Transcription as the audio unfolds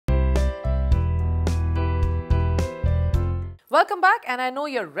Welcome back, and I know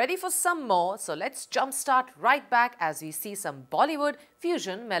you're ready for some more, so let's jumpstart right back as we see some Bollywood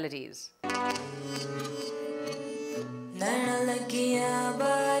fusion melodies.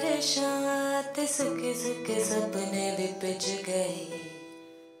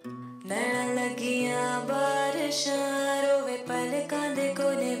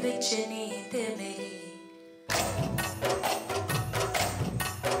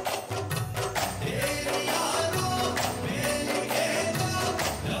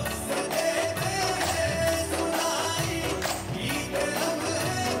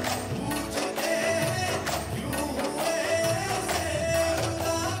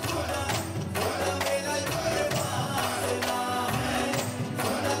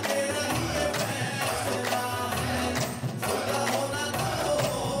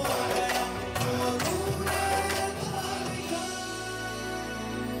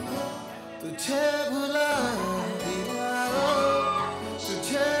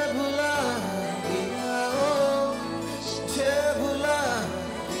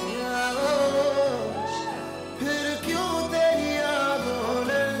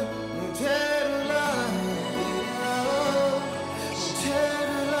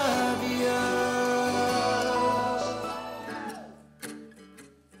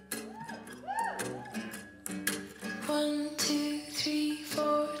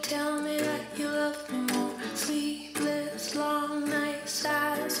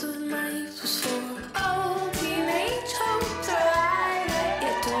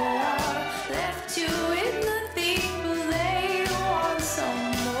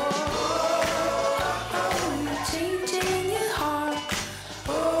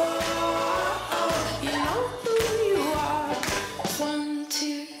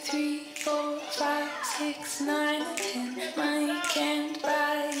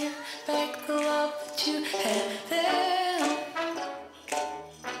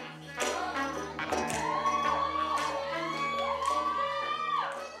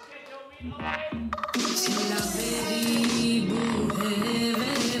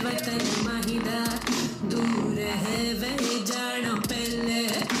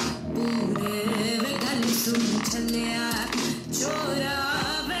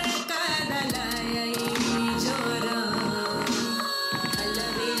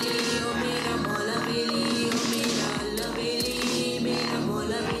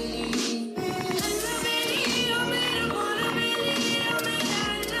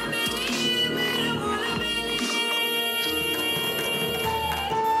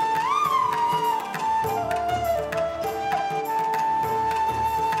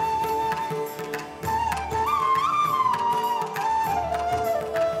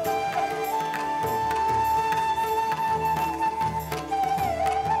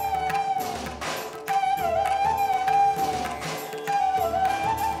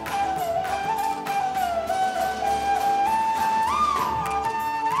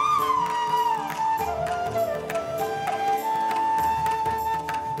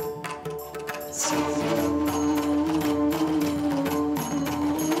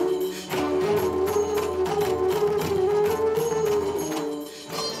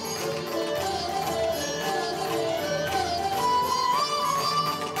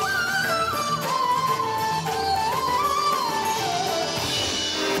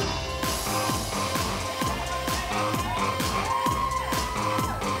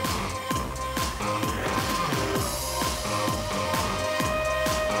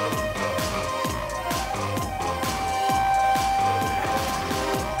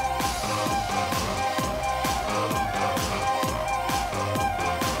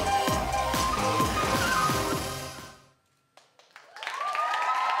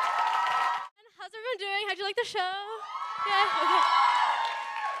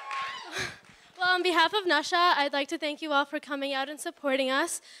 On behalf of Nasha, I'd like to thank you all for coming out and supporting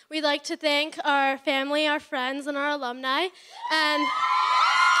us. We'd like to thank our family, our friends, and our alumni, and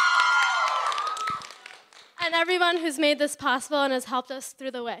everyone who's made this possible and has helped us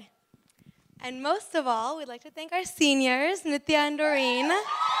through the way. And most of all, we'd like to thank our seniors, Nitya and Doreen.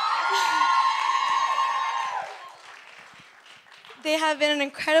 They have been an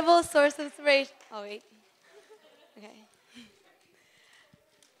incredible source of inspiration. Oh, wait. Okay.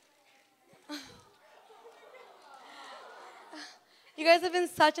 You guys have been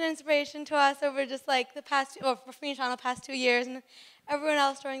such an inspiration to us over just like the past, or for me and Sean, the past 2 years, and everyone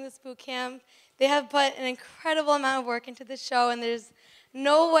else during this boot camp. They have put an incredible amount of work into this show, and there's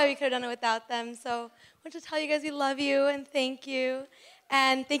no way we could have done it without them. So I want to tell you guys we love you and thank you.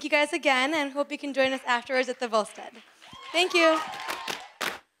 And thank you guys again, and hope you can join us afterwards at the Volstead. Thank you.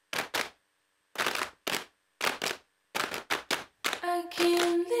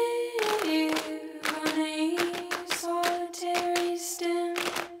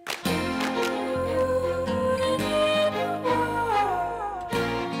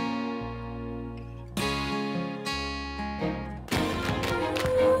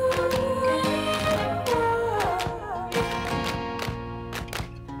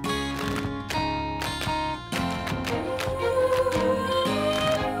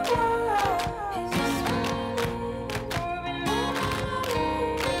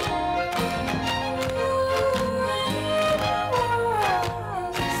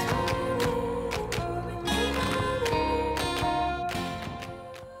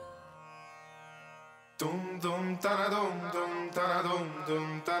 tana dum dum tana dum dum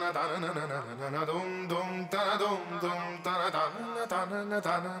tana tana na na na na dum dum tana dum dum tana tana tana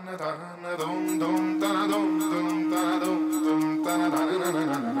tana tana dum dum tana dum dum tana dum dum tana tana na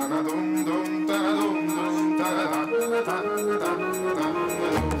na na na dum dum tana dum dum tana tana tana tana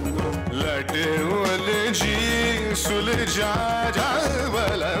लटे वाले जी सुलझा जा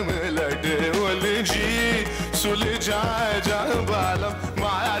बालम लटे वाले जी सुलझा जा बालम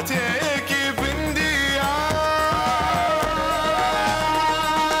माथे की बिंदिया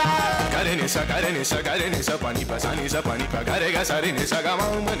करे निसा पानी पसानी सा पानी पा करेगा सारे निसा गा मा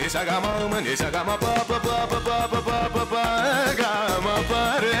पा पा पा पा पा पा पा पा पा गा मा पा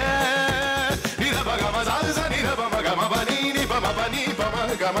रे ni da ba ga ma za za ni da ba ma ga ma ba ni pa ma pa ni pa ma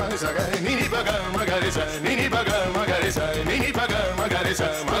ga ma sa ga ni pa ga ma ga re sa ni pa ga ma ga re sa ni pa ga ma ga re sa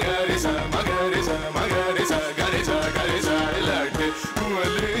ma ga re sa ma ga re sa ma ga re sa ga re sa latte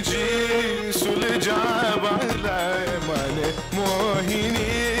wale ji सुलझा